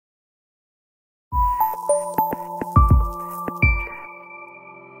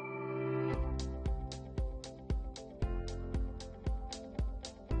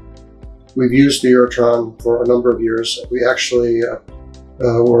we've used the UreTron for a number of years. We actually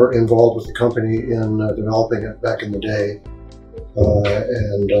were involved with the company in developing it back in the day.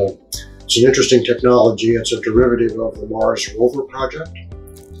 It's an interesting technology. It's a derivative of the Mars rover project,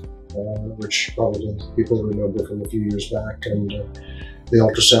 which probably people remember from a few years back. And the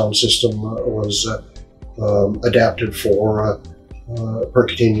ultrasound system was adapted for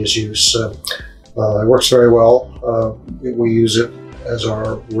percutaneous use. It works very well. We use it as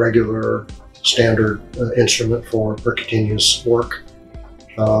our regular standard instrument for percutaneous work.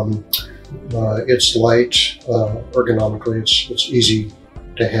 It's light, ergonomically, it's easy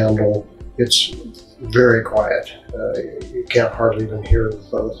to handle. It's very quiet. You can't hardly even hear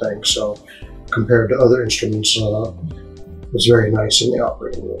the other thing. So compared to other instruments, it's very nice in the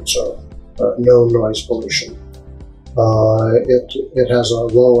operating room. So no noise pollution. It has a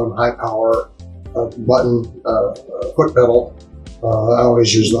low and high power button foot pedal. I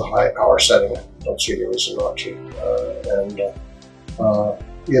always use the high power setting. Don't see any reason not to.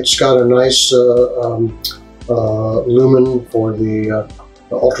 It's got a nice lumen for the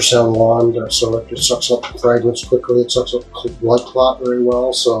ultrasound wand, so it sucks up fragments quickly. It sucks up blood clot very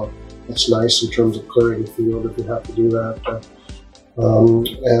well, so it's nice in terms of clearing the field if you have to do that.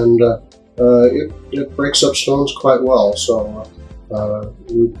 It breaks up stones quite well, so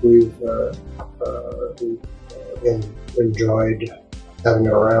we've enjoyed having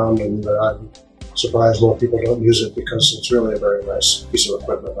it around, and I'm surprised more people don't use it because it's really a very nice piece of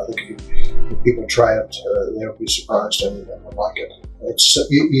equipment. I think if people try it, they'll be surprised and like it. It's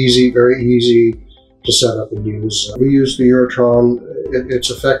easy, very easy to set up and use. We use the UreTron.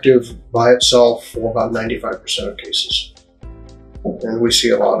 It's effective by itself for about 95% of cases. And we see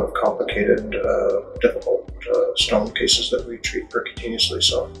a lot of complicated, difficult stone cases that we treat percutaneously.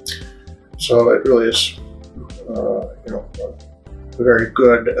 So it really is, a very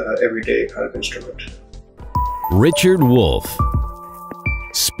good everyday kind of instrument. Richard Wolf,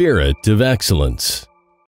 Spirit of Excellence.